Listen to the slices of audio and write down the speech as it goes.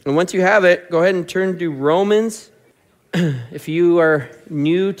And once you have it, go ahead and turn to Romans. If you are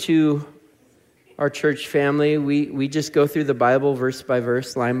new to our church family, we just go through the Bible verse by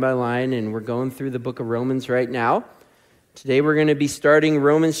verse, line by line, and we're going through the book of Romans right now. Today we're going to be starting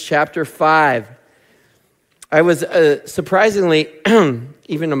Romans chapter 5. I was surprisingly,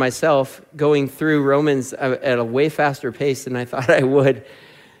 even to myself, going through Romans at a way faster pace than I thought I would,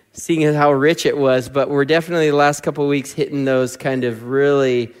 seeing how rich it was. But we're definitely the last couple of weeks hitting those kind of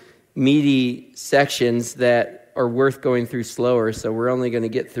really meaty sections that are worth going through slower. So we're only going to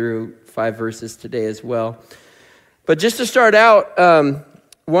get through 5 verses today as well. But just to start out,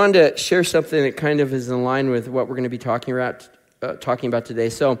 wanted to share something that kind of is in line with what we're going to be talking about today.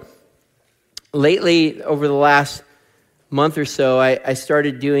 So lately, over the last month or so, I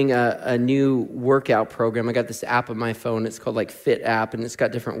started doing a new workout program. I got this app on my phone. It's called Fit App, and it's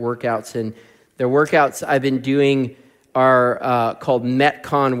got different workouts. And the workouts I've been doing are called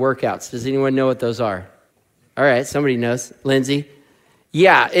Metcon workouts. Does anyone know what those are? All right, somebody knows. Lindsay?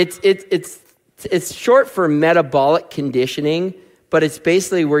 Yeah, it's short for metabolic conditioning, but it's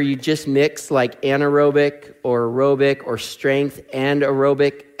basically where you just mix anaerobic or aerobic or strength and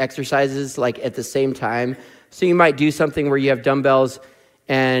aerobic exercises at the same time. So you might do something where you have dumbbells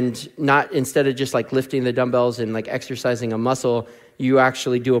and not, instead of just lifting the dumbbells and exercising a muscle, you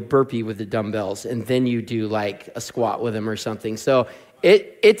actually do a burpee with the dumbbells and then you do a squat with them or something. So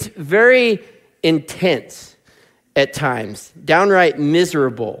it's very intense at times, downright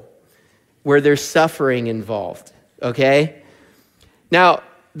miserable, where there's suffering involved, okay? Now,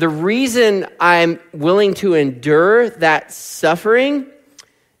 the reason I'm willing to endure that suffering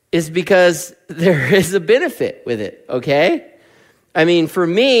is because there is a benefit with it, okay? I mean, for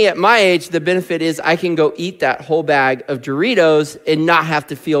me, at my age, the benefit is I can go eat that whole bag of Doritos and not have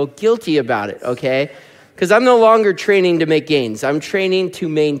to feel guilty about it, okay? Because I'm no longer training to make gains. I'm training to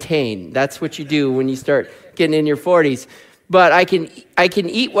maintain. That's what you do when you start getting in your 40s. But I can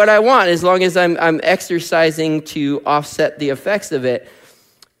eat what I want as long as I'm exercising to offset the effects of it.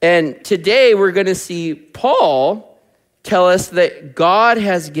 And today we're going to see Paul tell us that God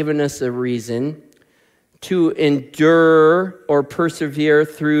has given us a reason to endure or persevere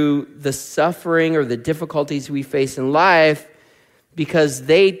through the suffering or the difficulties we face in life, because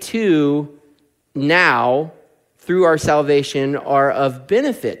they too now, through our salvation, are of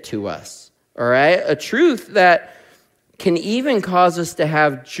benefit to us. All right? A truth that can even cause us to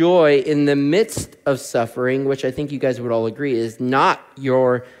have joy in the midst of suffering, which I think you guys would all agree is not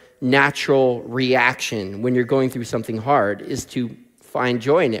your natural reaction when you're going through something hard, is to find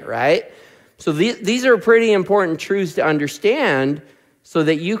joy in it, right? So these are pretty important truths to understand so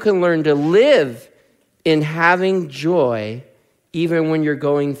that you can learn to live in having joy even when you're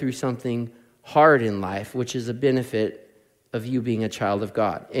going through something hard in life, which is a benefit of you being a child of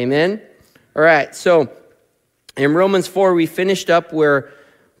God. Amen? All right, so in Romans 4, we finished up where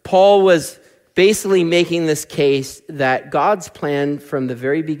Paul was basically making this case that God's plan from the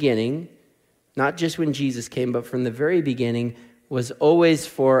very beginning, not just when Jesus came, but from the very beginning, was always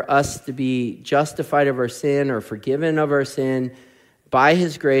for us to be justified of our sin or forgiven of our sin by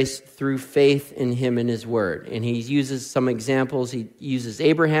his grace through faith in him and his word. And he uses some examples. He uses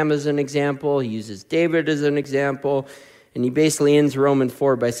Abraham as an example. He uses David as an example. And he basically ends Romans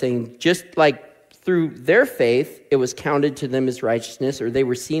 4 by saying, just through their faith, it was counted to them as righteousness, or they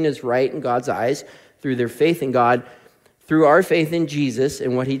were seen as right in God's eyes through their faith in God. Through our faith in Jesus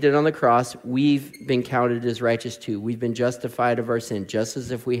and what he did on the cross, we've been counted as righteous too. We've been justified of our sin, just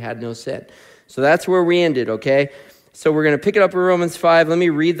as if we had no sin. So that's where we ended, okay? So we're going to pick it up in Romans 5. Let me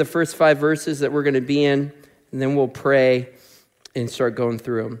read the first 5 verses that we're going to be in, and then we'll pray and start going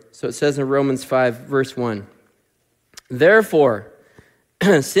through them. So it says in Romans 5, verse 1, "Therefore,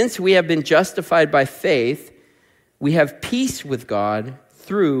 since we have been justified by faith, we have peace with God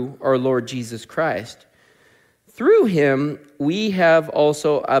through our Lord Jesus Christ. Through him, we have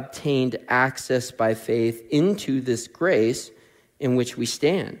also obtained access by faith into this grace in which we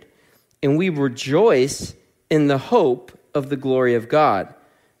stand. And we rejoice in the hope of the glory of God.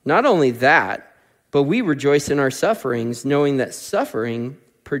 Not only that, but we rejoice in our sufferings, knowing that suffering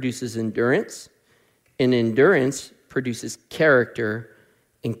produces endurance, and endurance produces character,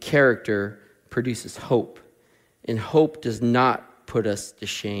 and character produces hope. And hope does not put us to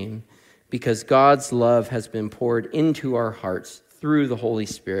shame, because God's love has been poured into our hearts through the Holy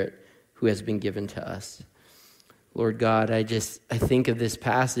Spirit who has been given to us." Lord God, I think of this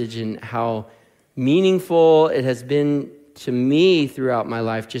passage and how meaningful it has been to me throughout my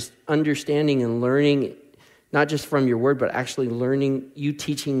life, just understanding and learning, not just from your word, but actually learning, you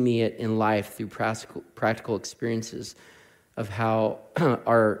teaching me it in life through practical experiences of how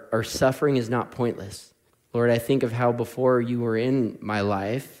our suffering is not pointless. Lord, I think of how before you were in my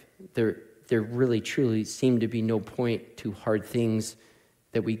life, there really truly seemed to be no point to hard things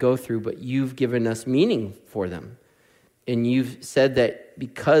that we go through, but you've given us meaning for them. And you've said that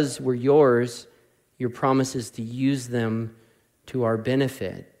because we're yours, your promise is to use them to our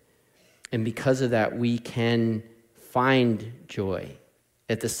benefit. And because of that, we can find joy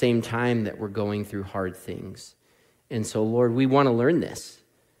at the same time that we're going through hard things. And so, Lord, we want to learn this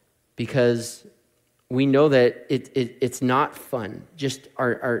because we know that it's not fun. Just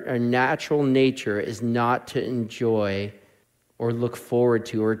our natural nature is not to enjoy or look forward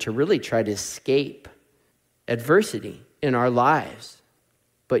to or to really try to escape adversity in our lives.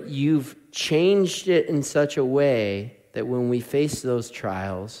 But you've changed it in such a way that when we face those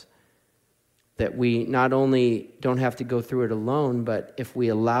trials, that we not only don't have to go through it alone, but if we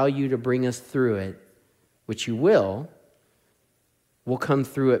allow you to bring us through it, which you will, we'll come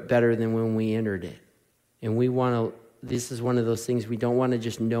through it better than when we entered it. And we want to, this is one of those things, we don't want to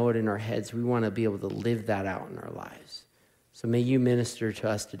just know it in our heads. We want to be able to live that out in our lives. So may you minister to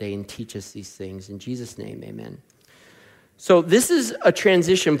us today and teach us these things. In Jesus' name, amen. So this is a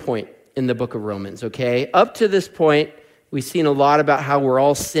transition point in the book of Romans, okay? Up to this point, we've seen a lot about how we're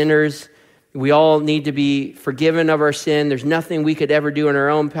all sinners. We all need to be forgiven of our sin. There's nothing we could ever do in our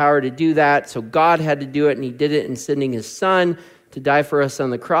own power to do that. So God had to do it, and he did it in sending his son to die for us on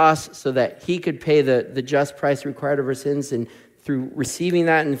the cross so that he could pay the just price required of our sins. And through receiving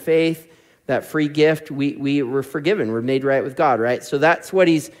that in faith, that free gift, we were forgiven. We're made right with God, right? So that's what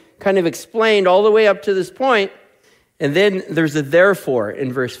he's kind of explained all the way up to this point. And then there's a therefore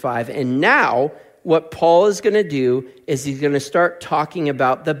in verse 5. And now what Paul is going to do is he's going to start talking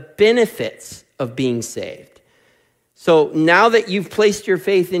about the benefits of being saved. So now that you've placed your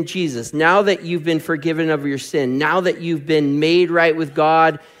faith in Jesus, now that you've been forgiven of your sin, now that you've been made right with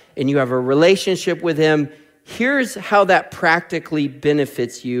God and you have a relationship with him, here's how that practically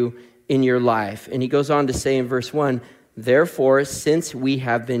benefits you in your life. And he goes on to say in verse 1, therefore, since we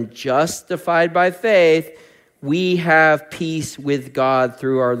have been justified by faith, we have peace with God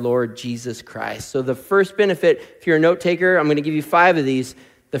through our Lord Jesus Christ. So the first benefit, if you're a note taker, I'm going to give you 5 of these.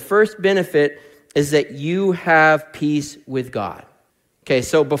 The first benefit is that you have peace with God. Okay,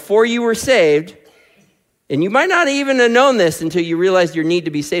 so before you were saved, and you might not even have known this until you realized your need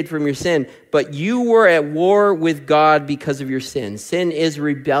to be saved from your sin, but you were at war with God because of your sin. Sin is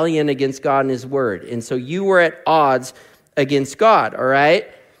rebellion against God and his word. And so you were at odds against God, all right?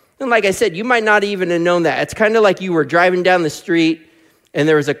 And like I said, you might not even have known that. It's kind of like you were driving down the street and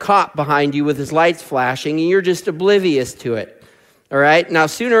there was a cop behind you with his lights flashing and you're just oblivious to it, all right? Now,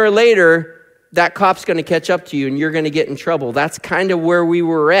 sooner or later, that cop's going to catch up to you and you're going to get in trouble. That's kind of where we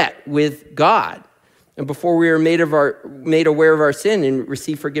were at with God. And before we were made aware of our sin and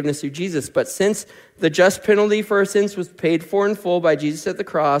received forgiveness through Jesus. But since the just penalty for our sins was paid for in full by Jesus at the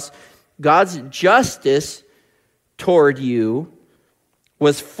cross, God's justice toward you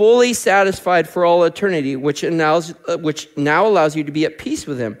was fully satisfied for all eternity, which now allows you to be at peace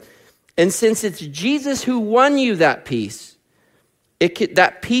with him. And since it's Jesus who won you that peace,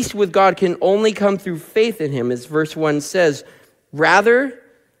 that peace with God can only come through faith in him, as verse 1 says, rather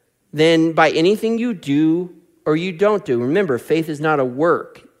than by anything you do or you don't do. Remember, faith is not a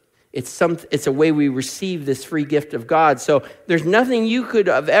work. It's a way we receive this free gift of God. So there's nothing you could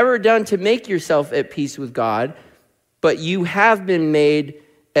have ever done to make yourself at peace with God, but you have been made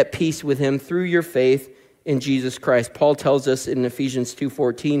at peace with him through your faith in Jesus Christ. Paul tells us in Ephesians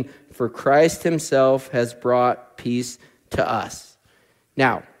 2:14, for Christ himself has brought peace to us.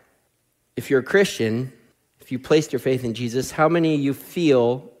 Now, if you're a Christian, if you placed your faith in Jesus, how many of you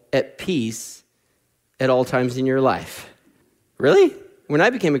feel at peace at all times in your life? Really? When I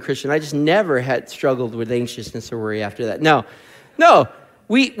became a Christian, I just never had struggled with anxiousness or worry after that. No,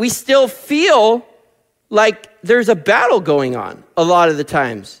 we still feel like there's a battle going on a lot of the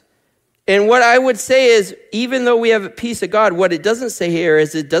times. And what I would say is, even though we have a peace of God, what it doesn't say here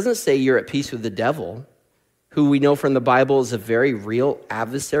is it doesn't say you're at peace with the devil, who we know from the Bible is a very real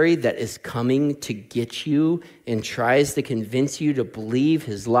adversary that is coming to get you and tries to convince you to believe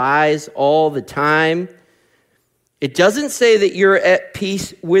his lies all the time. It doesn't say that you're at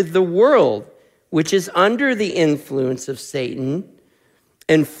peace with the world, which is under the influence of Satan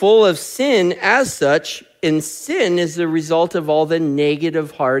and full of sin as such. And sin is the result of all the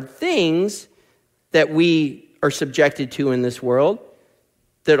negative, hard things that we are subjected to in this world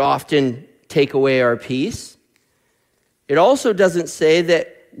that often take away our peace. It also doesn't say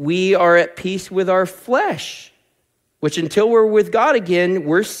that we are at peace with our flesh, which until we're with God again,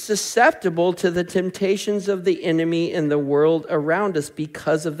 we're susceptible to the temptations of the enemy and the world around us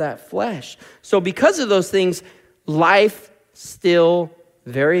because of that flesh. So because of those things, life still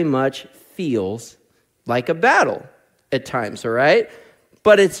very much feels like a battle at times, all right?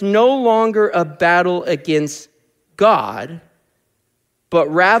 But it's no longer a battle against God, but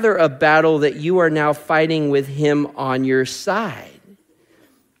rather a battle that you are now fighting with him on your side.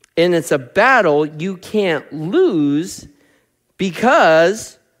 And it's a battle you can't lose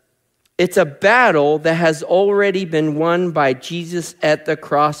because it's a battle that has already been won by Jesus at the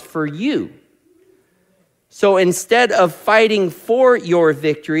cross for you. So instead of fighting for your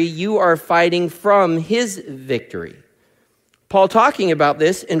victory, you are fighting from his victory. Paul talking about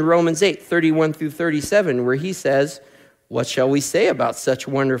this in Romans 8, 31 through 37, where he says, "What shall we say about such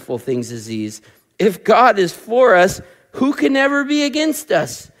wonderful things as these? If God is for us, who can ever be against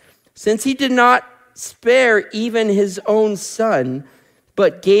us? Since he did not spare even his own son,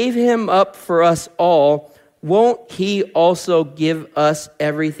 but gave him up for us all, won't he also give us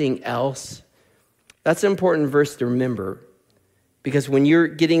everything else?" That's an important verse to remember, because when you're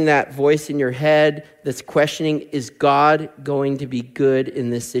getting that voice in your head that's questioning, is God going to be good in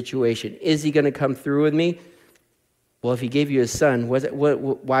this situation? Is he going to come through with me? Well, if he gave you his son,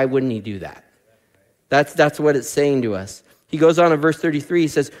 why wouldn't he do that? That's what it's saying to us. He goes on in verse 33, he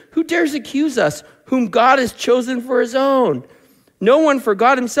says, "Who dares accuse us, whom God has chosen for his own? No one, for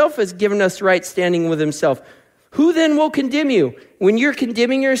God himself has given us right standing with himself. Who then will condemn you?" When you're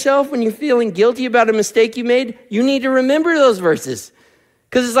condemning yourself, when you're feeling guilty about a mistake you made, you need to remember those verses.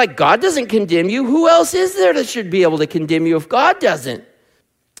 Because it's like, God doesn't condemn you. Who else is there that should be able to condemn you if God doesn't?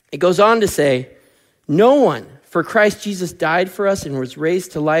 It goes on to say, "No one, for Christ Jesus died for us and was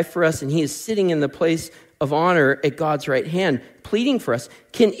raised to life for us, and he is sitting in the place of honor at God's right hand, pleading for us.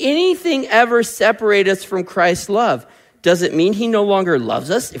 Can anything ever separate us from Christ's love? Does it mean he no longer loves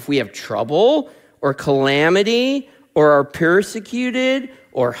us if we have trouble or calamity or are persecuted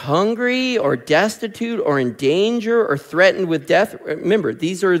or hungry or destitute or in danger or threatened with death?" Remember,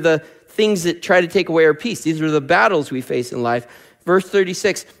 these are the things that try to take away our peace. These are the battles we face in life. Verse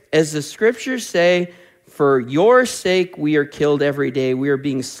 36, "As the scriptures say, for your sake we are killed every day. We are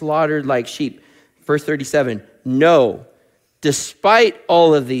being slaughtered like sheep." Verse 37, "No, despite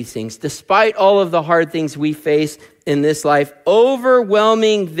all of these things, despite all of the hard things we face in this life,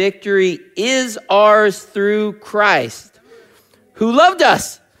 overwhelming victory is ours through Christ, who loved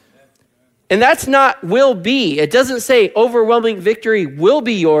us." And that's not will be. It doesn't say overwhelming victory will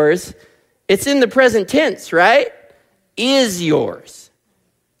be yours. It's in the present tense, right? Is yours.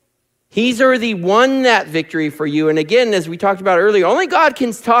 He's already won that victory for you. And again, as we talked about earlier, only God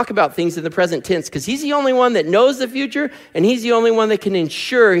can talk about things in the present tense because he's the only one that knows the future, and he's the only one that can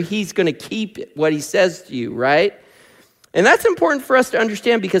ensure he's going to keep what he says to you, right? And that's important for us to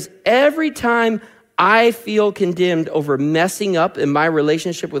understand, because every time I feel condemned over messing up in my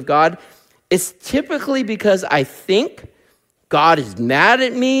relationship with God, it's typically because I think God is mad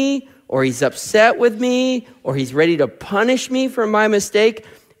at me, or he's upset with me, or he's ready to punish me for my mistake.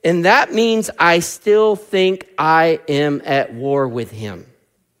 And that means I still think I am at war with him.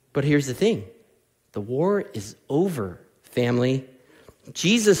 But here's the thing. The war is over, family.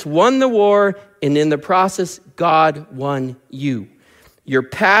 Jesus won the war, and in the process, God won you. Your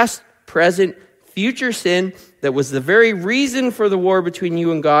past, present, future sin that was the very reason for the war between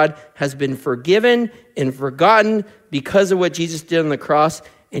you and God has been forgiven and forgotten because of what Jesus did on the cross.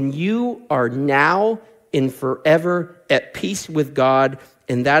 And you are now and forever at peace with God.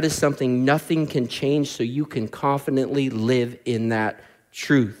 And that is something nothing can change, so you can confidently live in that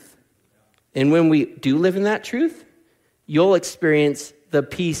truth. And when we do live in that truth, you'll experience the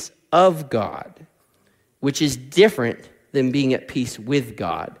peace of God, which is different than being at peace with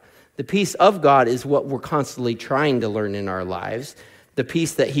God. The peace of God is what we're constantly trying to learn in our lives, the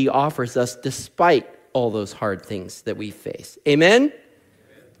peace that he offers us despite all those hard things that we face. Amen?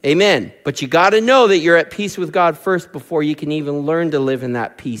 Amen. But you got to know that you're at peace with God first before you can even learn to live in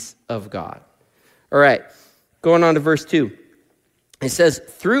that peace of God. All right, going on to verse 2. It says,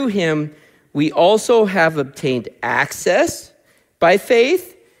 "Through him we also have obtained access by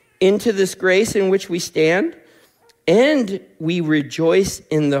faith into this grace in which we stand, and we rejoice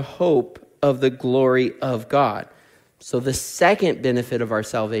in the hope of the glory of God." So the second benefit of our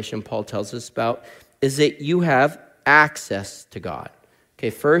salvation, Paul tells us about, is that you have access to God. Okay,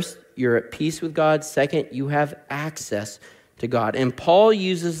 first, you're at peace with God. Second, you have access to God. And Paul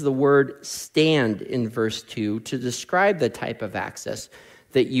uses the word stand in verse 2 to describe the type of access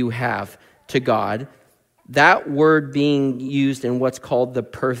that you have to God. That word being used in what's called the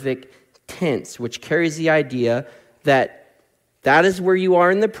perfect tense, which carries the idea that is where you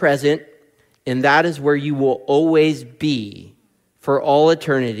are in the present, and that is where you will always be for all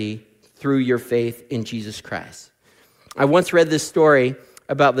eternity through your faith in Jesus Christ. I once read this story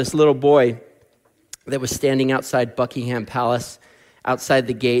about this little boy that was standing outside Buckingham Palace, outside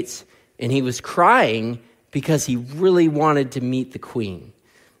the gates, and he was crying because he really wanted to meet the Queen.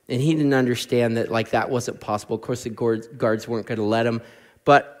 And he didn't understand that that wasn't possible. Of course, the guards weren't going to let him.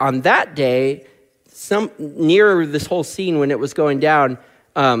 But on that day, near this whole scene when it was going down,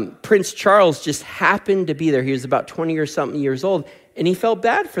 Prince Charles just happened to be there. He was about 20 or something years old, and he felt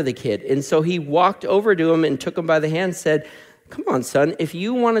bad for the kid. And so he walked over to him and took him by the hand and said, "Come on, son, if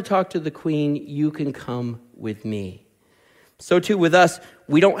you want to talk to the Queen, you can come with me." So too with us,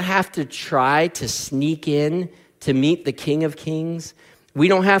 we don't have to try to sneak in to meet the King of Kings. We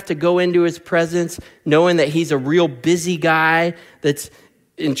don't have to go into his presence knowing that he's a real busy guy that's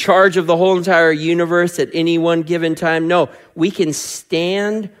in charge of the whole entire universe at any one given time. No, we can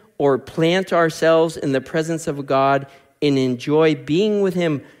stand or plant ourselves in the presence of God and enjoy being with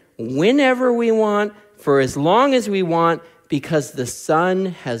him whenever we want, for as long as we want, because the Son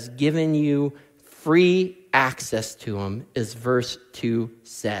has given you free access to him, as verse 2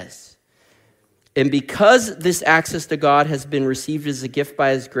 says. And because this access to God has been received as a gift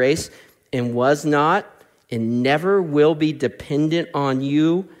by his grace and was not and never will be dependent on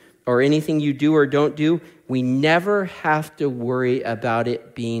you or anything you do or don't do, we never have to worry about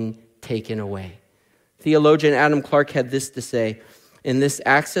it being taken away. Theologian Adam Clarke had this to say: "In this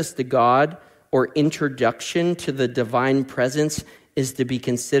access to God, or introduction to the divine presence, is to be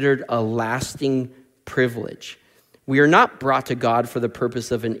considered a lasting privilege. We are not brought to God for the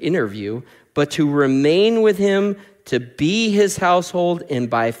purpose of an interview, but to remain with him, to be his household, and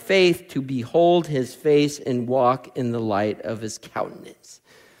by faith to behold his face and walk in the light of his countenance."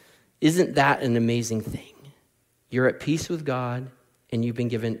 Isn't that an amazing thing? You're at peace with God, and you've been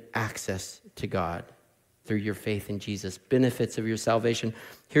given access to God through your faith in Jesus. Benefits of your salvation.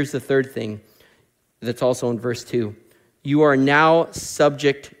 Here's the third thing that's also in verse 2. You are now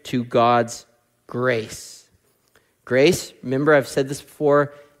subject to God's grace. Grace, remember I've said this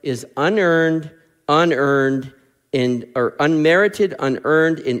before, is unmerited, unearned, and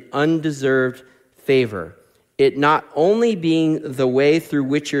undeserved favor. It not only being the way through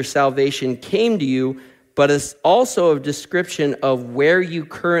which your salvation came to you, but is also a description of where you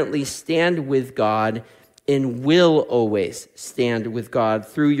currently stand with God and will always stand with God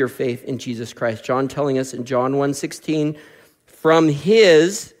through your faith in Jesus Christ. John telling us in John 1:16, from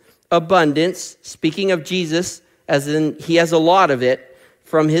his abundance, speaking of Jesus, as in he has a lot of it,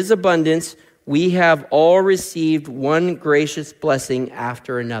 from his abundance, we have all received one gracious blessing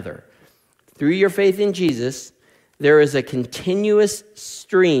after another. Through your faith in Jesus, there is a continuous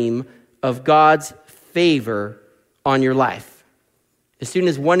stream of God's favor on your life. As soon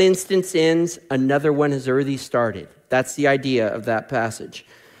as one instance ends, another one has already started. That's the idea of that passage.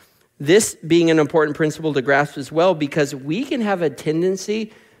 This being an important principle to grasp as well, because we can have a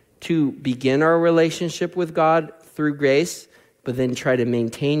tendency to begin our relationship with God through grace, but then try to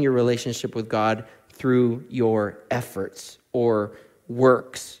maintain your relationship with God through your efforts or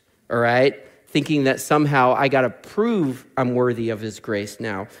works, all right? Thinking that somehow I got to prove I'm worthy of his grace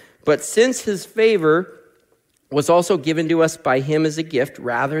now. But since his favor was also given to us by him as a gift,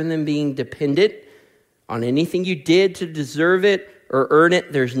 rather than being dependent on anything you did to deserve it or earn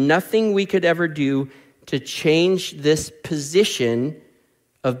it, there's nothing we could ever do to change this position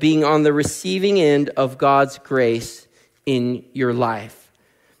of being on the receiving end of God's grace in your life.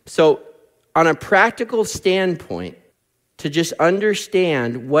 So on a practical standpoint, to just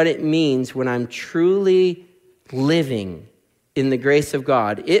understand what it means when I'm truly living in the grace of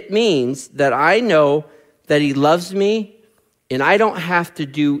God, it means that I know that he loves me and I don't have to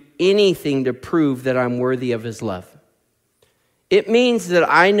do anything to prove that I'm worthy of his love. It means that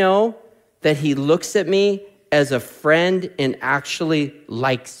I know that he looks at me as a friend and actually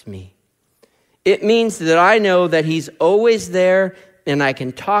likes me. It means that I know that he's always there and I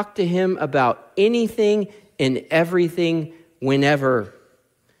can talk to him about anything and everything whenever.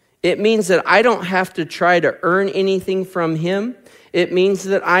 It means that I don't have to try to earn anything from him. It means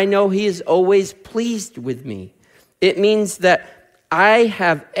that I know he is always pleased with me. It means that I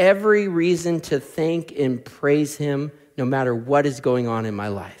have every reason to thank and praise him no matter what is going on in my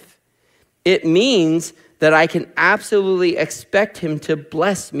life. It means that I can absolutely expect him to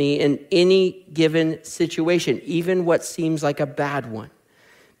bless me in any given situation, even what seems like a bad one.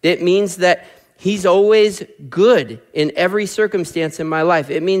 It means that he's always good in every circumstance in my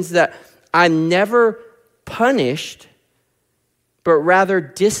life. It means that I'm never punished, but rather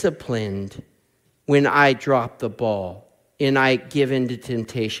disciplined when I drop the ball and I give in to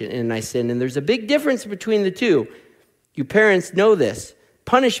temptation and I sin. And there's a big difference between the two. You parents know this.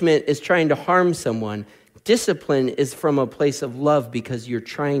 Punishment is trying to harm someone. Discipline is from a place of love because you're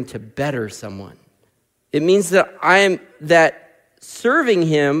trying to better someone. It means that I know that serving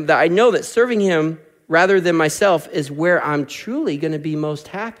him rather than myself is where I'm truly going to be most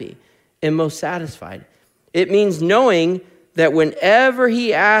happy and most satisfied. It means knowing that whatever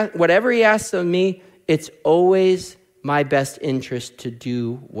he asks of me, it's always my best interest to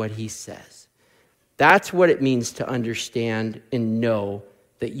do what he says. That's what it means to understand and know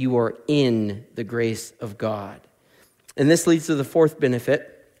that you are in the grace of God. And this leads to the fourth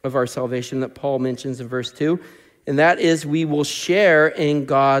benefit of our salvation that Paul mentions in verse 2, and that is we will share in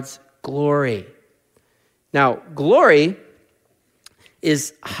God's glory. Now, glory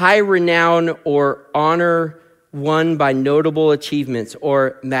is high renown or honor won by notable achievements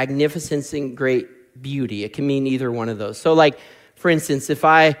or magnificence and great beauty. It can mean either one of those. So like, for instance, if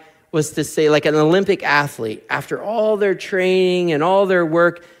I was to say like an Olympic athlete, after all their training and all their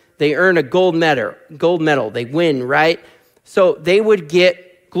work, they earn a gold medal, they win, right? So they would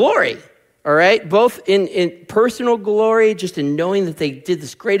get glory, all right? Both in personal glory, just in knowing that they did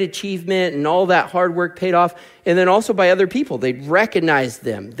this great achievement and all that hard work paid off, and then also by other people. They'd recognize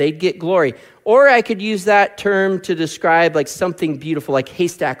them. They'd get glory. Or I could use that term to describe like something beautiful, like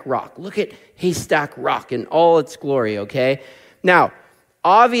Haystack Rock. Look at Haystack Rock in all its glory, okay? Now,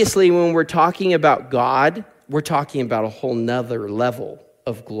 obviously, when we're talking about God, we're talking about a whole nother level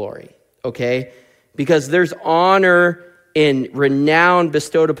of glory, okay? Because there's honor and renown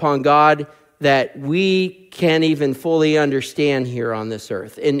bestowed upon God that we can't even fully understand here on this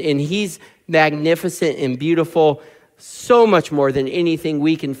earth. And he's magnificent and beautiful, so much more than anything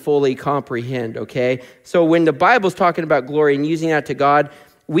we can fully comprehend, okay? So when the Bible's talking about glory and using that to God,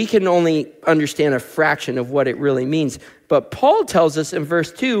 we can only understand a fraction of what it really means. But Paul tells us in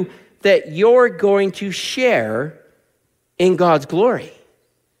verse 2 that you're going to share in God's glory,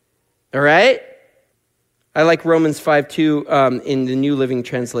 all right? I like Romans 5:2 in the New Living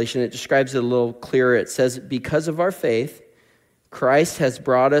Translation. It describes it a little clearer. It says, because of our faith, Christ has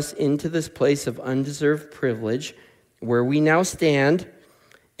brought us into this place of undeserved privilege where we now stand,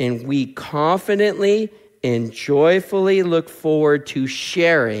 and we confidently and joyfully look forward to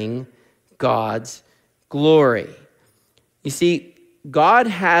sharing God's glory. You see, God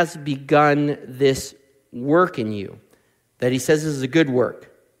has begun this work in you that he says is a good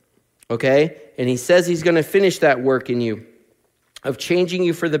work, okay? And he says he's going to finish that work in you of changing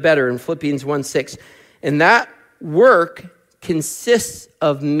you for the better in Philippians 1:6. And that work consists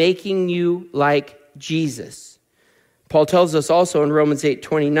of making you like Jesus. Paul tells us also in Romans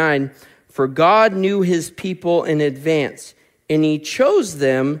 8:29, for God knew his people in advance, and he chose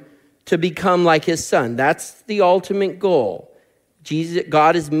them to become like his son. That's the ultimate goal.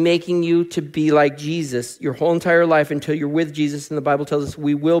 God is making you to be like Jesus your whole entire life until you're with Jesus, and the Bible tells us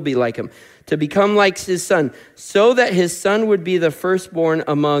we will be like him, to become like his son, so that his son would be the firstborn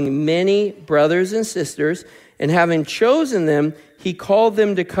among many brothers and sisters. And having chosen them, he called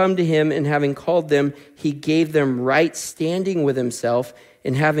them to come to him, and having called them, he gave them right standing with himself.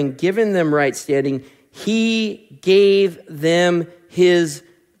 And having given them right standing, he gave them his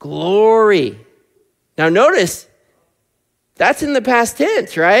glory. Now notice, that's in the past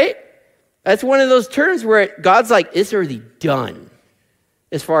tense, right? That's one of those terms where God's like, it's already done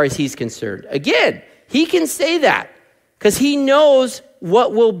as far as he's concerned. Again, he can say that because he knows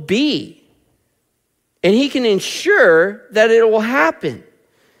what will be. And he can ensure that it will happen.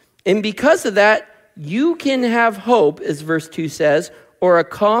 And because of that, you can have hope, as verse 2 says, or a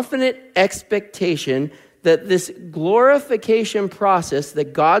confident expectation that this glorification process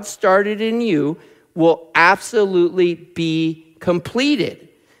that God started in you will absolutely be completed.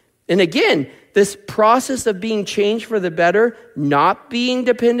 And again, this process of being changed for the better, not being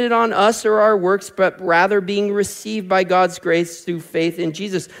dependent on us or our works, but rather being received by God's grace through faith in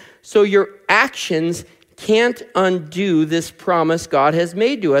Jesus. So your actions can't undo this promise God has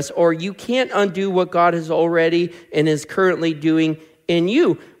made to us, or you can't undo what God has already and is currently doing in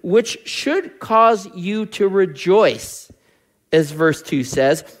you, which should cause you to rejoice, as verse 2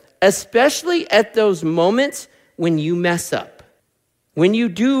 says, especially at those moments when you mess up, when you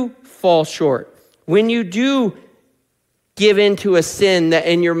do fall short, when you do give into a sin that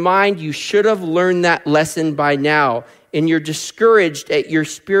in your mind you should have learned that lesson by now, and you're discouraged at your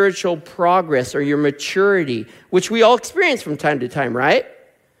spiritual progress or your maturity, which we all experience from time to time, right?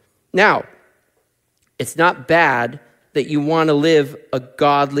 Now, it's not bad that you want to live a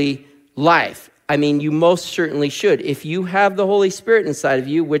godly life. I mean, you most certainly should. If you have the Holy Spirit inside of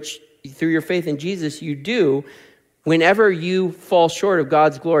you, which through your faith in Jesus, you do, whenever you fall short of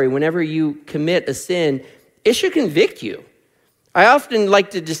God's glory, whenever you commit a sin, it should convict you. I often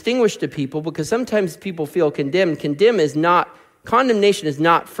like to distinguish to people because sometimes people feel condemned. Condemnation is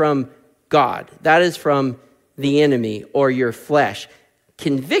not from God. That is from the enemy or your flesh.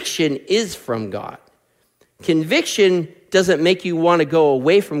 Conviction is from God. Conviction doesn't make you want to go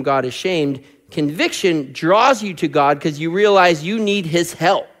away from God ashamed. Conviction draws you to God because you realize you need his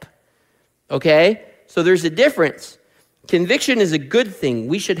help. Okay? So there's a difference. Conviction is a good thing.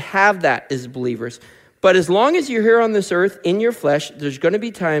 We should have that as believers. But as long as you're here on this earth in your flesh, there's going to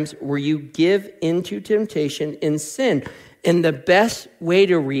be times where you give into temptation and sin. And the best way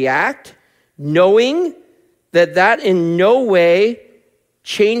to react, knowing that in no way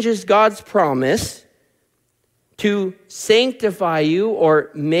changes God's promise to sanctify you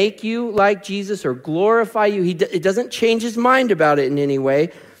or make you like Jesus or glorify you. It doesn't change his mind about it in any way.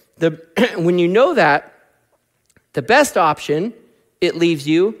 When you know that, the best option it leaves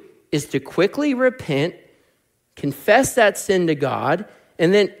you is to quickly repent, confess that sin to God,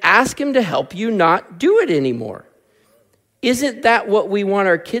 and then ask him to help you not do it anymore. Isn't that what we want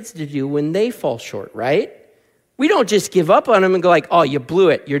our kids to do when they fall short, right? We don't just give up on them and go like, oh, you blew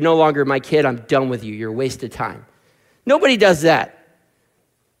it. You're no longer my kid. I'm done with you. You're a waste of time. Nobody does that.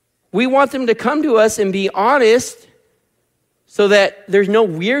 We want them to come to us and be honest so that there's no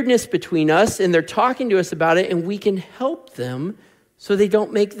weirdness between us and they're talking to us about it and we can help them so they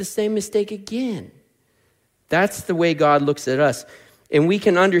don't make the same mistake again. That's the way God looks at us. And we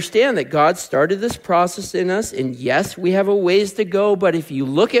can understand that God started this process in us. And yes, we have a ways to go. But if you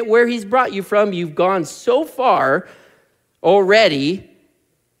look at where he's brought you from, you've gone so far already.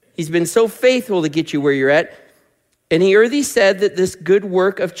 He's been so faithful to get you where you're at. And he already said that this good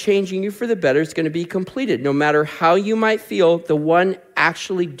work of changing you for the better is going to be completed. No matter how you might feel, the one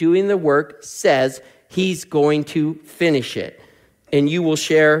actually doing the work says he's going to finish it. And you will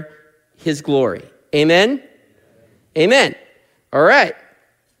share his glory. Amen? Amen. All right.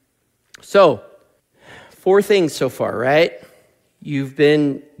 So, 4 things so far, right? You've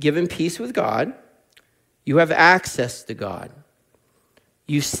been given peace with God. You have access to God.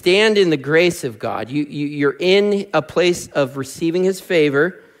 You stand in the grace of God. You're in a place of receiving his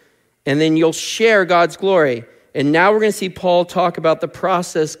favor, and then you'll share God's glory. And now we're going to see Paul talk about the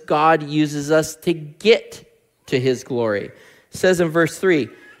process God uses us to get to his glory. It says in verse 3,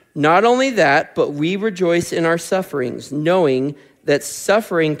 not only that, but we rejoice in our sufferings, knowing that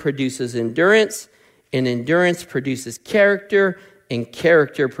suffering produces endurance, and endurance produces character, and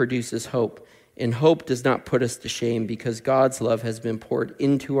character produces hope. And hope does not put us to shame because God's love has been poured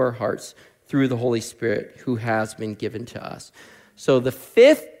into our hearts through the Holy Spirit who has been given to us. So the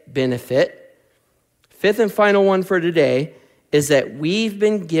 5th benefit, 5th and final one for today, is that we've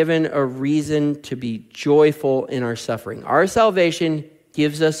been given a reason to be joyful in our suffering. Our salvation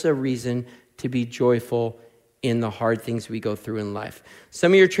gives us a reason to be joyful in the hard things we go through in life.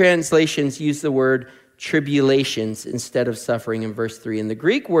 Some of your translations use the word tribulations instead of suffering in verse 3. And the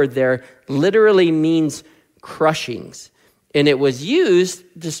Greek word there literally means crushings. And it was used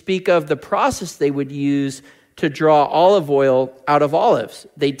to speak of the process they would use to draw olive oil out of olives.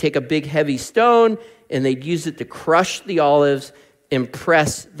 They'd take a big heavy stone and they'd use it to crush the olives and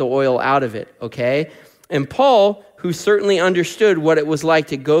press the oil out of it, okay? And Paul, who certainly understood what it was like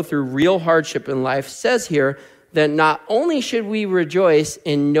to go through real hardship in life, says here that not only should we rejoice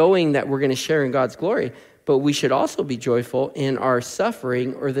in knowing that we're going to share in God's glory, but we should also be joyful in our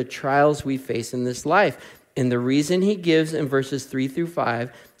suffering or the trials we face in this life. And the reason he gives in verses 3 through 5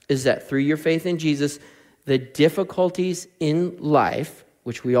 is that through your faith in Jesus, the difficulties in life,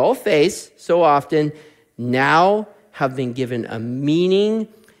 which we all face so often, now have been given a meaning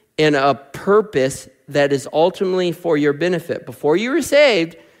and a purpose that is ultimately for your benefit. Before you were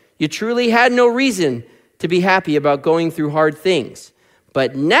saved, you truly had no reason to be happy about going through hard things.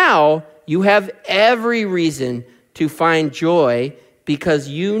 But now you have every reason to find joy because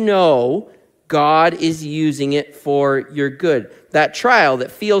you know God is using it for your good. That trial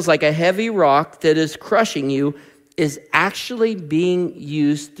that feels like a heavy rock that is crushing you is actually being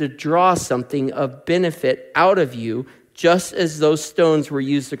used to draw something of benefit out of you, just as those stones were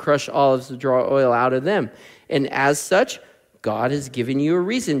used to crush olives to draw oil out of them. And as such, God has given you a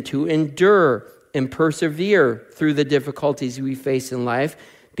reason to endure and persevere through the difficulties we face in life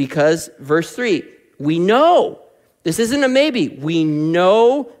because, verse 3, we know, this isn't a maybe, we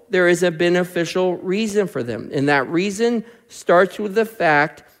know there is a beneficial reason for them. And that reason starts with the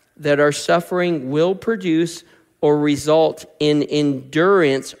fact that our suffering will produce or result in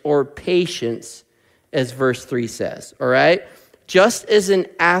endurance or patience, as verse 3 says, all right? Just as an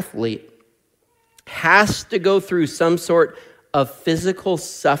athlete has to go through some sort of physical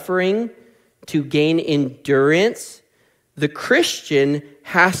suffering to gain endurance, the Christian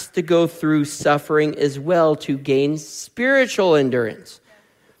has to go through suffering as well to gain spiritual endurance.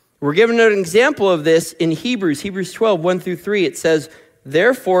 We're given an example of this in Hebrews 12, 1-3. It says,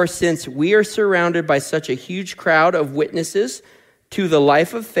 therefore, since we are surrounded by such a huge crowd of witnesses to the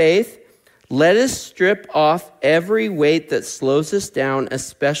life of faith, let us strip off every weight that slows us down,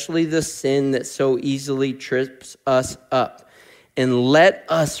 especially the sin that so easily trips us up. And let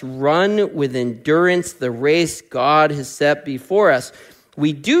us run with endurance the race God has set before us.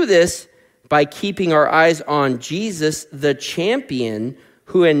 We do this by keeping our eyes on Jesus, the champion,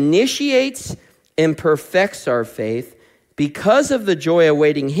 who initiates and perfects our faith. Because of the joy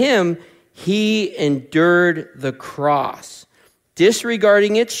awaiting him, he endured the cross,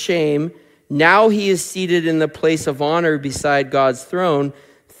 disregarding its shame. Now he is seated in the place of honor beside God's throne.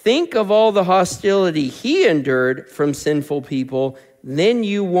 Think of all the hostility he endured from sinful people. Then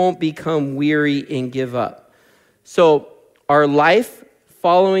you won't become weary and give up. So our life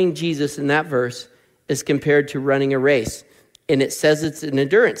following Jesus in that verse is compared to running a race. And it says it's an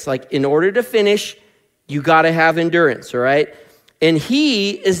endurance. Like, in order to finish, you got to have endurance, all right? And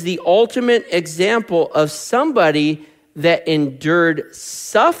he is the ultimate example of somebody that endured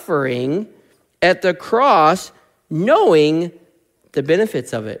suffering at the cross, knowing the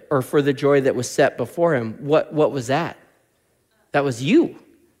benefits of it, or for the joy that was set before him. What was that? That was you.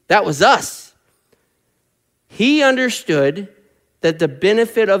 That was us. He understood that the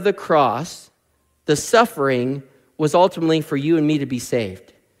benefit of the cross, the suffering, was ultimately for you and me to be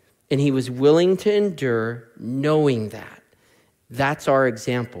saved. And he was willing to endure knowing that. That's our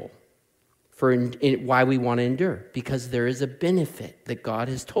example for why we want to endure, because there is a benefit that God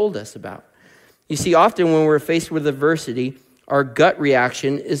has told us about. You see, often when we're faced with adversity, our gut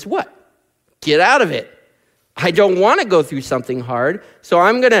reaction is what? Get out of it. I don't want to go through something hard, so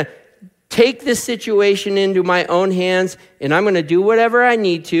I'm going to take this situation into my own hands, and I'm going to do whatever I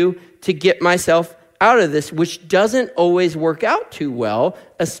need to get myself out of this, which doesn't always work out too well,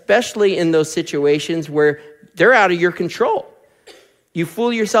 especially in those situations where they're out of your control. You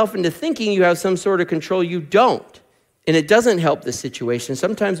fool yourself into thinking you have some sort of control. You don't. And it doesn't help the situation,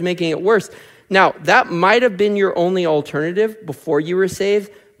 sometimes making it worse. Now, that might have been your only alternative before you were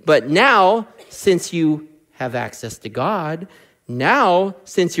saved, but now, since you have access to God, now,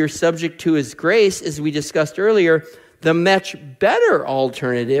 since you're subject to his grace, as we discussed earlier, the much better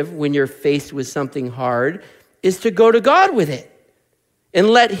alternative when you're faced with something hard is to go to God with it and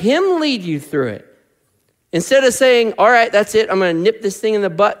let him lead you through it. Instead of saying, all right, that's it, I'm going to nip this thing in the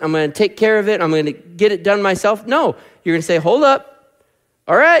butt, I'm going to take care of it, I'm going to get it done myself. No, you're going to say, hold up,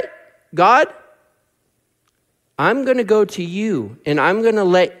 all right, God, I'm going to go to you, and I'm going to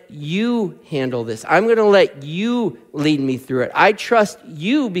let you handle this. I'm going to let you lead me through it. I trust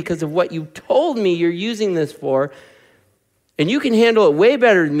you because of what you told me you're using this for, and you can handle it way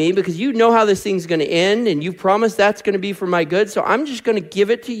better than me because you know how this thing's going to end, and you promised that's going to be for my good, so I'm just going to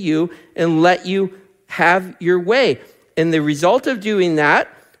give it to you and let you have your way. And the result of doing that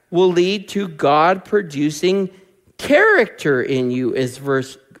will lead to God producing character in you, as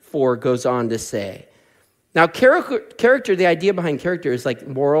verse 4 goes on to say. Now, character, the idea behind character is like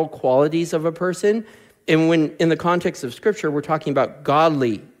moral qualities of a person. And when in the context of Scripture, we're talking about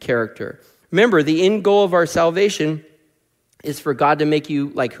godly character. Remember, the end goal of our salvation is for God to make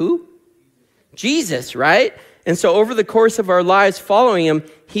you like who? Jesus, right? And so over the course of our lives following him,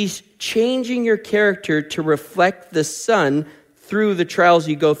 he's changing your character to reflect the Son through the trials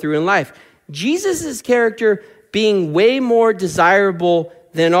you go through in life. Jesus' character being way more desirable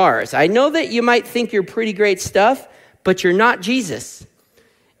than ours. I know that you might think you're pretty great stuff, but you're not Jesus.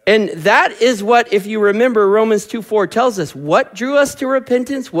 And that is what, if you remember, Romans 2:4 tells us. What drew us to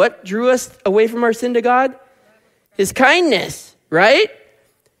repentance? What drew us away from our sin to God? His kindness, right?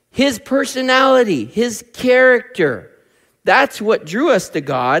 His personality, his character. That's what drew us to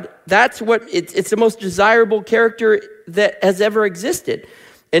God. That's what, it's the most desirable character that has ever existed.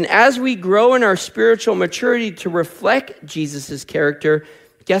 And as we grow in our spiritual maturity to reflect Jesus' character,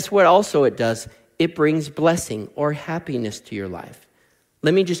 guess what also it does? It brings blessing or happiness to your life.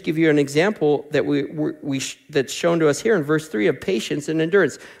 Let me just give you an example that that's shown to us here in verse 3 of patience and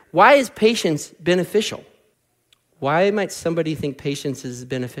endurance. Why is patience beneficial? Why might somebody think patience is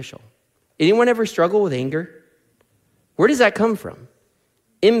beneficial? Anyone ever struggle with anger? Where does that come from?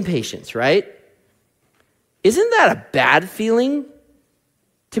 Impatience, right? Isn't that a bad feeling?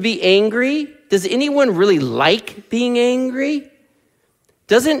 To be angry? Does anyone really like being angry?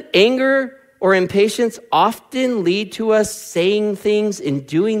 Doesn't anger or impatience often lead to us saying things and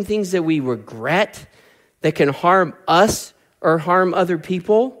doing things that we regret that can harm us or harm other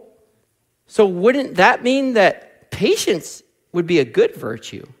people. So wouldn't that mean that patience would be a good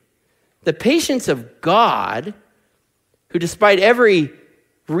virtue? The patience of God, who despite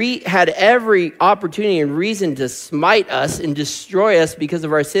had every opportunity and reason to smite us and destroy us because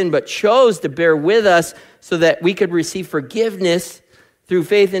of our sin, but chose to bear with us so that we could receive forgiveness through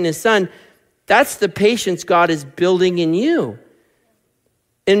faith in his Son. That's the patience God is building in you.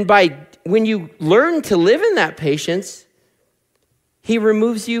 And when you learn to live in that patience, he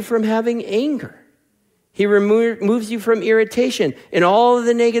removes you from having anger. He removes you from irritation and all of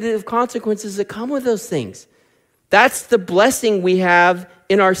the negative consequences that come with those things. That's the blessing we have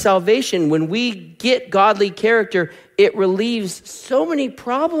in our salvation. When we get godly character, it relieves so many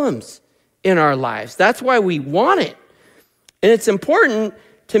problems in our lives. That's why we want it. And it's important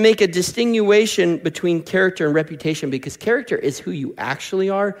to make a distinguishing between character and reputation, because character is who you actually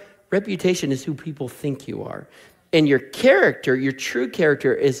are. Reputation is who people think you are. And your character, your true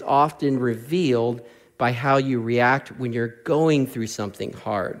character, is often revealed by how you react when you're going through something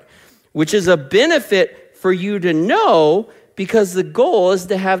hard, which is a benefit for you to know, because the goal is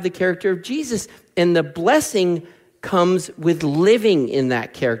to have the character of Jesus, and the blessing comes with living in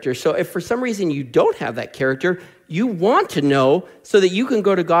that character. So if for some reason you don't have that character, you want to know so that you can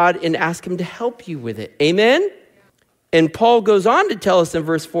go to God and ask him to help you with it. Amen? And Paul goes on to tell us in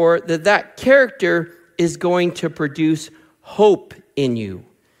verse 4 that character is going to produce hope in you.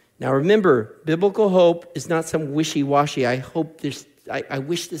 Now remember, biblical hope is not some wishy-washy, I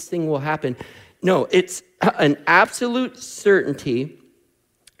wish this thing will happen. No, it's an absolute certainty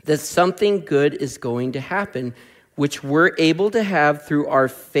that something good is going to happen, which we're able to have through our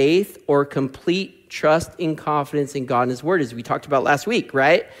faith or complete trust and confidence in God and his word, as we talked about last week,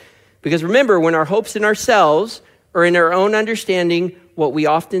 right? Because remember, when our hopes in ourselves or in our own understanding, what we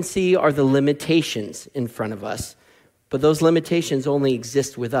often see are the limitations in front of us. But those limitations only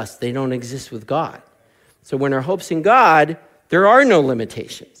exist with us. They don't exist with God. So when our hope's in God, there are no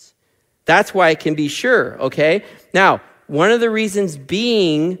limitations. That's why it can be sure, okay? Now, one of the reasons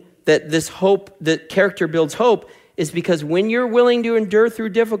being that this hope, that character builds hope, is because when you're willing to endure through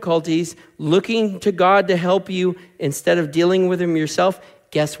difficulties, looking to God to help you instead of dealing with them yourself,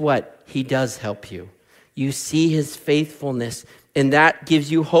 guess what? He does help you. You see his faithfulness, and that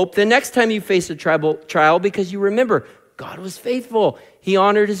gives you hope the next time you face a trial, because you remember, God was faithful. He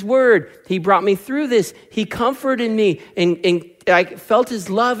honored his word. He brought me through this. He comforted me, and I felt his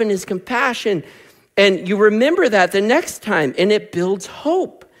love and his compassion. And you remember that the next time, and it builds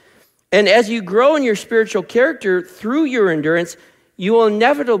hope. And as you grow in your spiritual character through your endurance, you will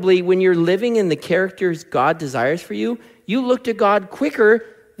inevitably, when you're living in the characters God desires for you, you look to God quicker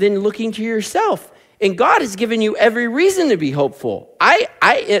than looking to yourself. And God has given you every reason to be hopeful. Like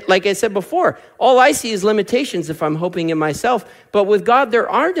I said before, all I see is limitations if I'm hoping in myself. But with God, there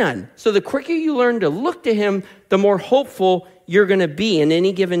are none. So the quicker you learn to look to him, the more hopeful you're going to be in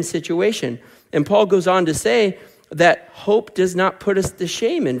any given situation. And Paul goes on to say that hope does not put us to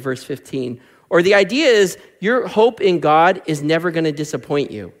shame in verse 15. Or the idea is your hope in God is never going to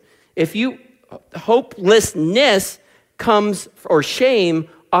disappoint you. Hopelessness comes, or shame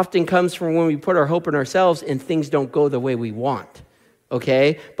often comes from when we put our hope in ourselves and things don't go the way we want,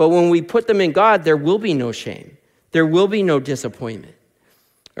 okay? But when we put them in God, there will be no shame. There will be no disappointment,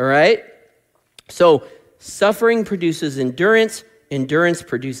 all right? So suffering produces endurance. Endurance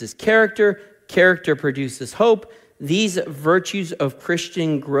produces character. Character produces hope. These virtues of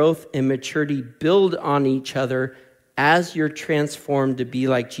Christian growth and maturity build on each other as you're transformed to be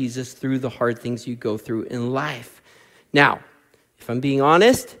like Jesus through the hard things you go through in life. Now, if I'm being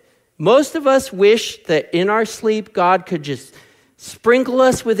honest, most of us wish that in our sleep, God could just sprinkle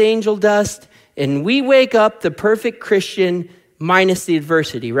us with angel dust and we wake up the perfect Christian minus the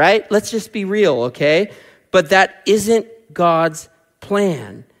adversity, right? Let's just be real, okay? But that isn't God's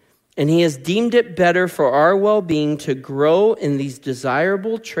plan. And he has deemed it better for our well-being to grow in these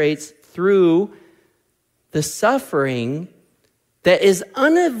desirable traits through the suffering that is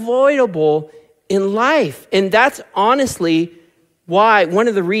unavoidable in life. And that's honestly why, one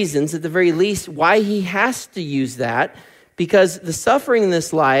of the reasons, at the very least, why he has to use that, because the suffering in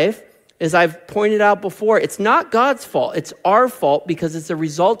this life, as I've pointed out before, it's not God's fault. It's our fault because it's a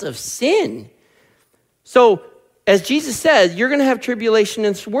result of sin. So, as Jesus says, you're going to have tribulation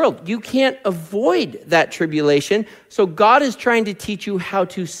in this world. You can't avoid that tribulation. So God is trying to teach you how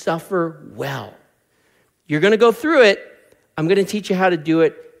to suffer well. You're going to go through it. I'm going to teach you how to do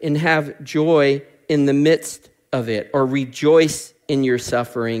it and have joy in the midst of it, or rejoice in your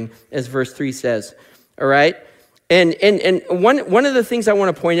suffering, as verse 3 says. All right? And one of the things I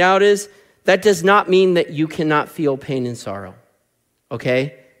want to point out is that does not mean that you cannot feel pain and sorrow.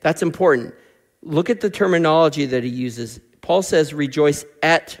 Okay? That's important. Look at the terminology that he uses. Paul says, rejoice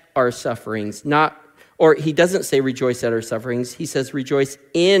at our sufferings, or he doesn't say rejoice at our sufferings. He says rejoice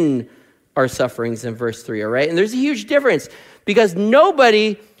in our sufferings in verse 3, all right? And there's a huge difference because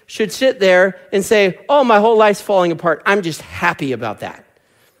nobody should sit there and say, oh, my whole life's falling apart. I'm just happy about that.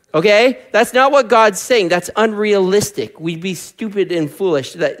 Okay? That's not what God's saying. That's unrealistic. We'd be stupid and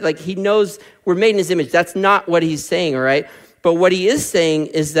foolish. Like he knows we're made in his image. That's not what he's saying, all right? But what he is saying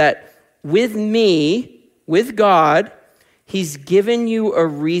is that with me, with God, he's given you a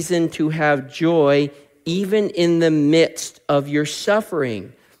reason to have joy even in the midst of your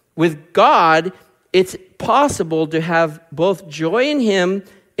suffering. With God, it's possible to have both joy in him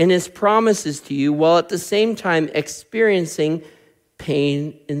and his promises to you while at the same time experiencing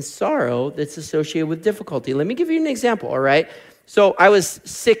pain and sorrow that's associated with difficulty. Let me give you an example, all right? So I was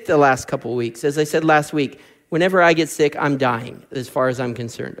sick the last couple of weeks. As I said last week, whenever I get sick, I'm dying as far as I'm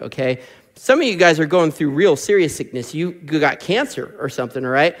concerned, okay? Some of you guys are going through real serious sickness. You got cancer or something,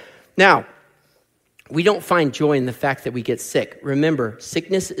 all right? Now, we don't find joy in the fact that we get sick. Remember,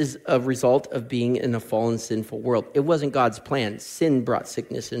 sickness is a result of being in a fallen, sinful world. It wasn't God's plan. Sin brought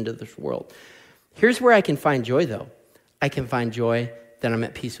sickness into this world. Here's where I can find joy, though. I can find joy that I'm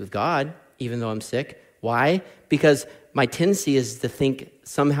at peace with God, even though I'm sick. Why? Because my tendency is to think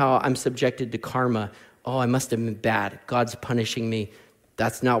somehow I'm subjected to karma. Oh, I must have been bad. God's punishing me.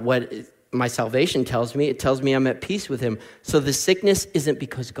 That's not what my salvation tells me. It tells me I'm at peace with him. So the sickness isn't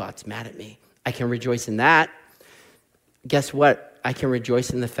because God's mad at me. I can rejoice in that. Guess what? I can rejoice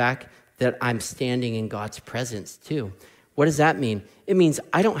in the fact that I'm standing in God's presence too. What does that mean? It means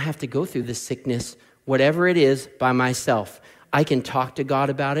I don't have to go through the sickness, whatever it is, by myself. I can talk to God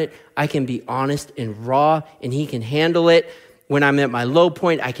about it. I can be honest and raw, and he can handle it. When I'm at my low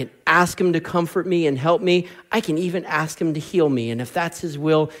point, I can ask him to comfort me and help me. I can even ask him to heal me. And if that's his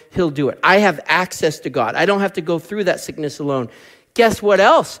will, he'll do it. I have access to God. I don't have to go through that sickness alone. Guess what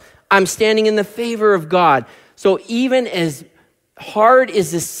else? I'm standing in the favor of God. So even as hard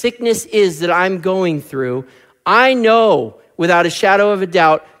as the sickness is that I'm going through, I know without a shadow of a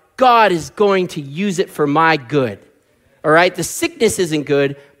doubt, God is going to use it for my good. All right? The sickness isn't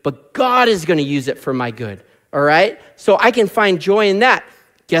good, but God is going to use it for my good. All right? So I can find joy in that.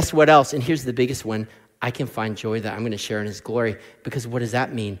 Guess what else? And here's the biggest one. I can find joy that I'm going to share in his glory. Because what does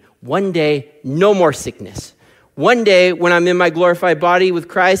that mean? One day, no more sickness. One day, when I'm in my glorified body with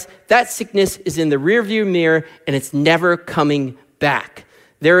Christ, that sickness is in the rearview mirror and it's never coming back.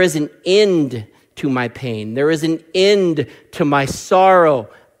 There is an end to my pain. There is an end to my sorrow.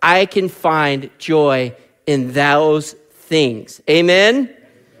 I can find joy in those things. Amen?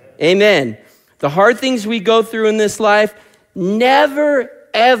 Amen. The hard things we go through in this life, never,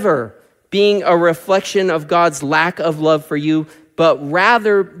 ever being a reflection of God's lack of love for you, but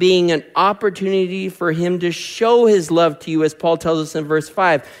rather being an opportunity for him to show his love to you, as Paul tells us in verse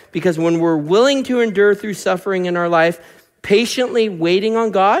 5. Because when we're willing to endure through suffering in our life, patiently waiting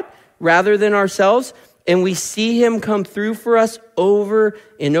on God rather than ourselves, and we see him come through for us over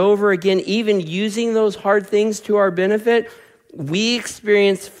and over again, even using those hard things to our benefit, we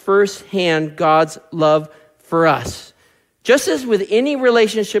experience firsthand God's love for us. Just as with any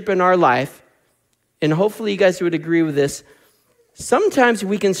relationship in our life, and hopefully you guys would agree with this, sometimes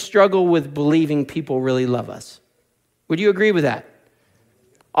we can struggle with believing people really love us. Would you agree with that?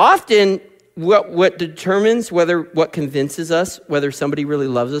 Often, what determines what convinces us whether somebody really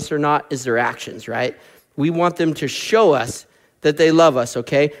loves us or not is their actions, right? We want them to show us that they love us,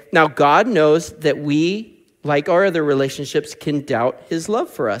 okay? Now, God knows that we, like our other relationships, can doubt his love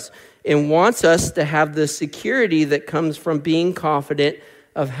for us and wants us to have the security that comes from being confident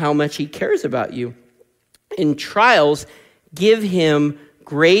of how much he cares about you. In trials, give him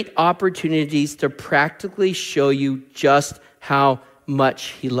great opportunities to practically show you just how much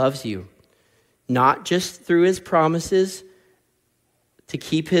he loves you. Not just through his promises to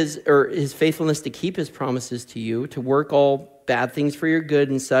keep his faithfulness to keep his promises to you, to work all bad things for your good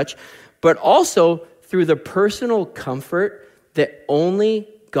and such, but also through the personal comfort that only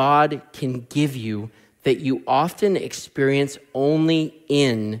God can give you, that you often experience only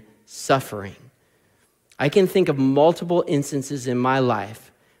in suffering. I can think of multiple instances in my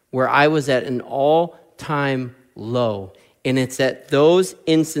life where I was at an all-time low. And it's at those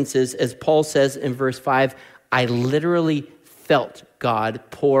instances, as Paul says in verse 5, I literally felt God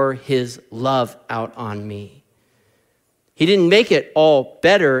pour his love out on me. He didn't make it all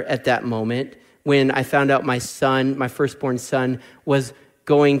better at that moment, when I found out my son, my firstborn son, was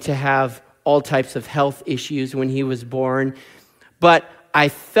going to have all types of health issues when he was born. But I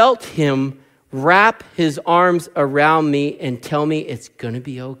felt him wrap his arms around me and tell me it's going to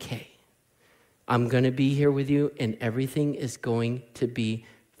be okay. I'm going to be here with you and everything is going to be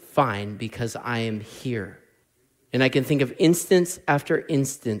fine because I am here. And I can think of instance after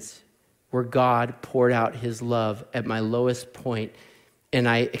instance where God poured out his love at my lowest point. And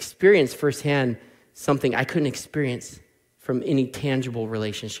I experienced firsthand something I couldn't experience from any tangible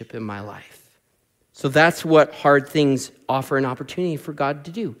relationship in my life. So that's what hard things offer an opportunity for God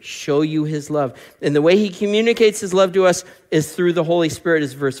to do, show you his love. And the way he communicates his love to us is through the Holy Spirit,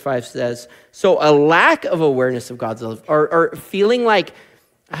 as verse 5 says. So a lack of awareness of God's love, or feeling like,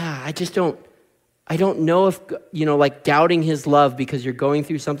 I don't know if, like doubting his love because you're going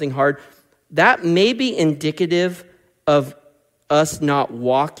through something hard, that may be indicative of us not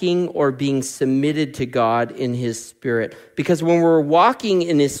walking or being submitted to God in his Spirit. Because when we're walking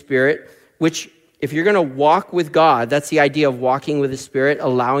in his Spirit, which if you're going to walk with God, that's the idea of walking with his Spirit,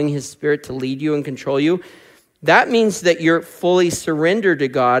 allowing his Spirit to lead you and control you. That means that you're fully surrendered to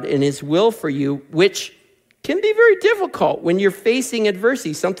God and his will for you, which can be very difficult when you're facing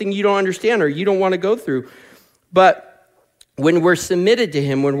adversity, something you don't understand or you don't want to go through. But when we're submitted to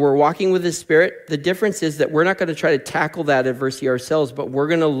him, when we're walking with his Spirit, the difference is that we're not going to try to tackle that adversity ourselves, but we're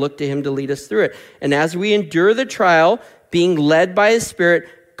going to look to him to lead us through it. And as we endure the trial, being led by his Spirit,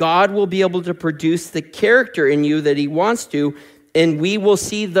 God will be able to produce the character in you that he wants to, and we will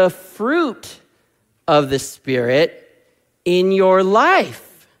see the fruit of the Spirit in your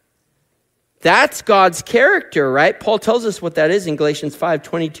life. That's God's character, right? Paul tells us what that is in Galatians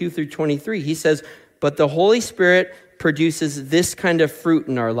 5:22-23. He says, but the Holy Spirit produces this kind of fruit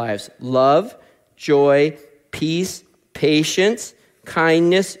in our lives: love, joy, peace, patience,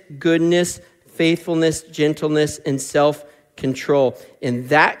 kindness, goodness, faithfulness, gentleness, and self-control. And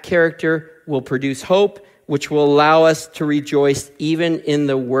that character will produce hope, which will allow us to rejoice even in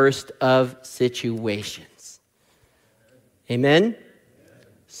the worst of situations. Amen?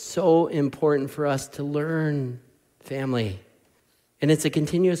 So important for us to learn, family. And it's a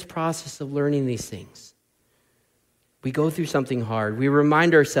continuous process of learning these things. We go through something hard. We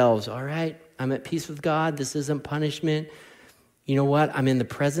remind ourselves, all right, I'm at peace with God. This isn't punishment. You know what? I'm in the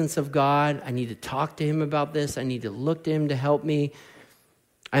presence of God. I need to talk to him about this. I need to look to him to help me.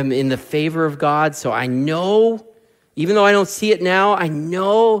 I'm in the favor of God. So I know, even though I don't see it now, I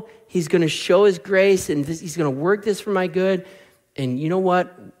know he's going to show his grace and he's going to work this for my good. And you know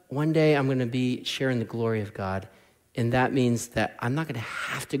what? One day I'm going to be sharing the glory of God. And that means that I'm not going to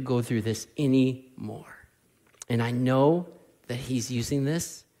have to go through this anymore. And I know that he's using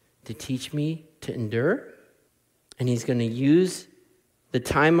this to teach me to endure. And he's going to use the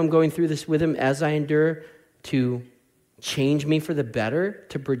time I'm going through this with him as I endure to change me for the better,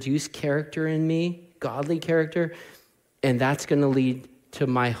 to produce character in me, godly character. And that's going to lead to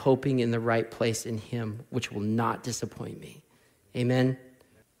my hoping in the right place in him, which will not disappoint me. Amen.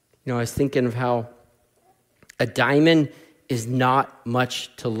 I was thinking of how a diamond is not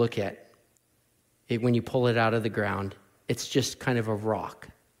much to look at when you pull it out of the ground. It's just kind of a rock,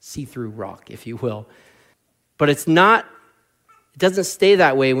 see-through rock, if you will. But it doesn't stay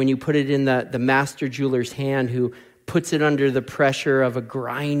that way when you put it in the master jeweler's hand, who puts it under the pressure of a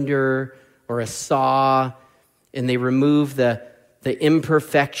grinder or a saw, and they remove the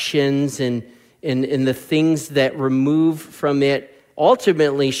imperfections and the things that remove from it,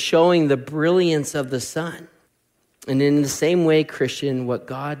 ultimately showing the brilliance of the sun. And in the same way, Christian, what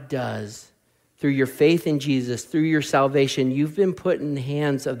God does through your faith in Jesus, through your salvation, you've been put in the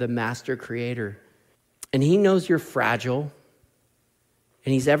hands of the master creator. And he knows you're fragile,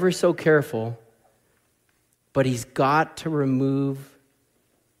 and he's ever so careful, but he's got to remove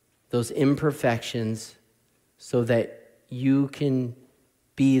those imperfections so that you can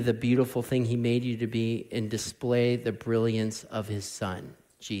be the beautiful thing he made you to be and display the brilliance of his son,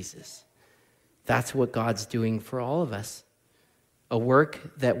 Jesus. That's what God's doing for all of us. A work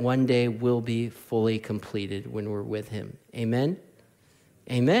that one day will be fully completed when we're with him. Amen?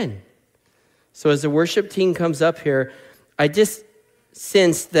 Amen. So as the worship team comes up here, I just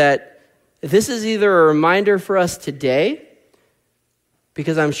sense that this is either a reminder for us today,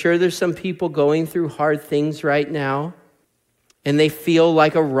 because I'm sure there's some people going through hard things right now, and they feel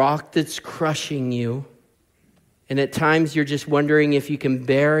like a rock that's crushing you. And at times you're just wondering if you can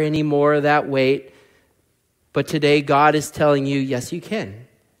bear any more of that weight. But today God is telling you, yes, you can.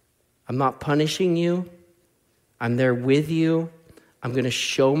 I'm not punishing you. I'm there with you. I'm going to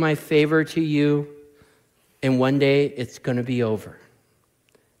show my favor to you. And one day it's going to be over.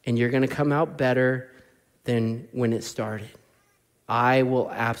 and you're going to come out better than when it started. I will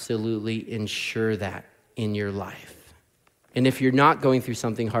absolutely ensure that in your life. And if you're not going through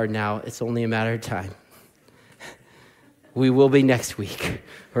something hard now, it's only a matter of time. We will be next week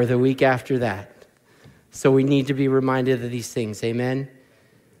or the week after that. So we need to be reminded of these things. Amen.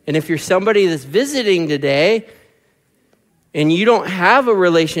 And if you're somebody that's visiting today and you don't have a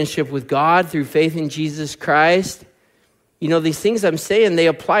relationship with God through faith in Jesus Christ, you know, these things I'm saying, they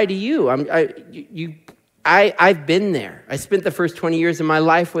apply to you. I've been there. I spent the first 20 years of my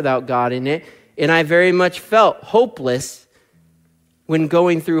life without God in it, and I very much felt hopeless when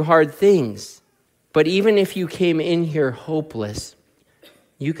going through hard things. But even if you came in here hopeless,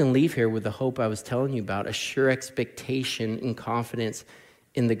 you can leave here with the hope I was telling you about, a sure expectation and confidence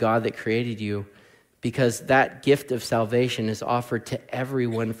in the God that created you, because that gift of salvation is offered to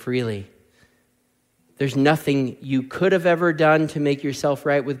everyone freely. There's nothing you could have ever done to make yourself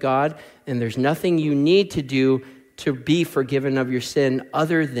right with God, and there's nothing you need to do to be forgiven of your sin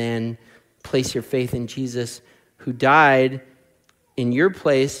other than place your faith in Jesus, who died in your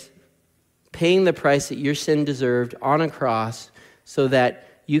place, paying the price that your sin deserved on a cross so that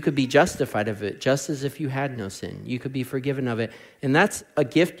you could be justified of it, just as if you had no sin. You could be forgiven of it. And that's a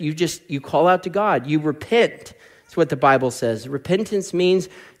gift you call out to God. You repent. That's what the Bible says. Repentance means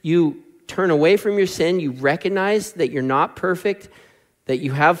you turn away from your sin. You recognize that you're not perfect, that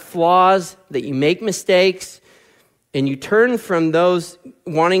you have flaws, that you make mistakes, and you turn from those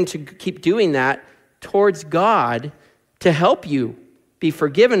wanting to keep doing that towards God to help you be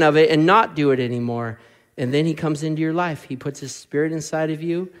forgiven of it and not do it anymore. And then he comes into your life. He puts his Spirit inside of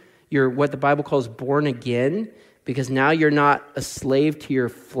you. You're what the Bible calls born again, because now you're not a slave to your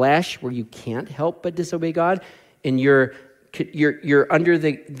flesh where you can't help but disobey God. And you're under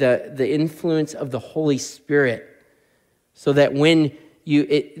the influence of the Holy Spirit, so that when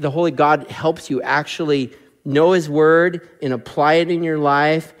the Holy God helps you actually know his word and apply it in your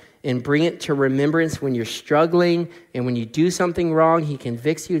life and bring it to remembrance when you're struggling, and when you do something wrong, he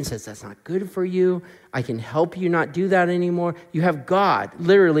convicts you and says, that's not good for you. I can help you not do that anymore. You have God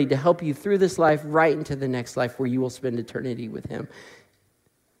literally to help you through this life right into the next life where you will spend eternity with him.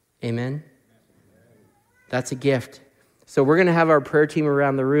 Amen? That's a gift. So we're going to have our prayer team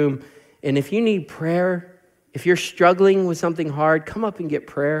around the room. And if you need prayer, if you're struggling with something hard, come up and get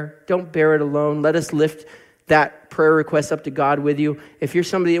prayer. Don't bear it alone. Let us lift that prayer request up to God with you. If you're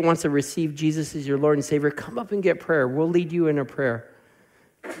somebody that wants to receive Jesus as your Lord and Savior, come up and get prayer. We'll lead you in a prayer.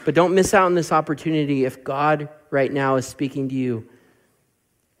 But don't miss out on this opportunity if God right now is speaking to you.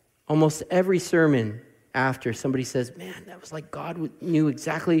 Almost every sermon after, somebody says, man, that was like God knew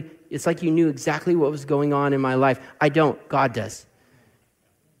exactly, it's like you knew exactly what was going on in my life. I don't. God does.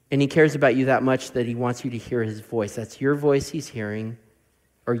 And he cares about you that much that he wants you to hear his voice. That's your voice he's hearing,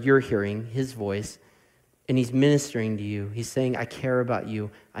 or you're hearing his voice. And he's ministering to you. He's saying, I care about you.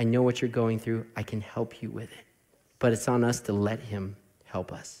 I know what you're going through. I can help you with it. But it's on us to let him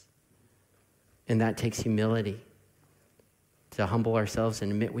help us. And that takes humility, to humble ourselves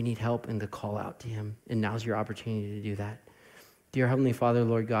and admit we need help and to call out to him. And now's your opportunity to do that. Dear Heavenly Father,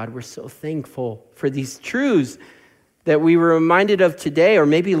 Lord God, we're so thankful for these truths that we were reminded of today, or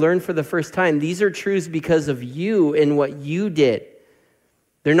maybe learned for the first time. These are truths because of you and what you did.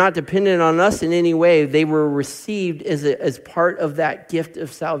 They're not dependent on us in any way. They were received as part of that gift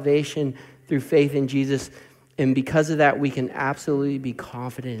of salvation through faith in Jesus. And because of that, we can absolutely be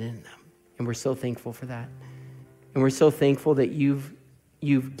confident in them. And we're so thankful for that. And we're so thankful that you've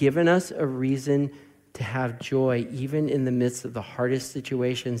given us a reason to have joy, even in the midst of the hardest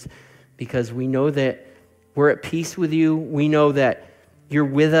situations, because we know that we're at peace with you. We know that you're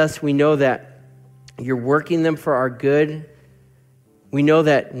with us. We know that you're working them for our good. We know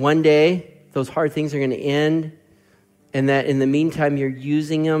that one day those hard things are going to end, and that in the meantime you're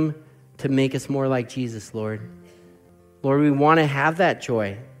using them to make us more like Jesus, Lord. Lord, we want to have that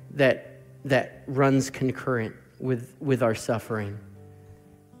joy that runs concurrent with our suffering.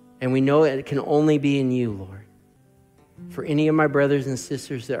 And we know it can only be in you, Lord. For any of my brothers and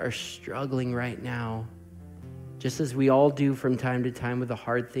sisters that are struggling right now, just as we all do from time to time with the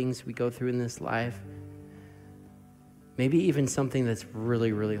hard things we go through in this life, maybe even something that's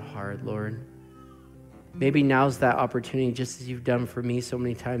really, really hard, Lord. Maybe now's that opportunity, just as you've done for me so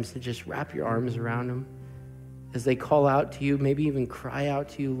many times, to just wrap your arms around them as they call out to you, maybe even cry out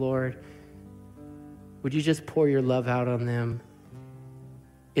to you, Lord. Would you just pour your love out on them?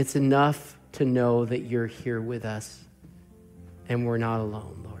 It's enough to know that you're here with us and we're not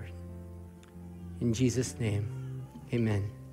alone, Lord. In Jesus' name, amen.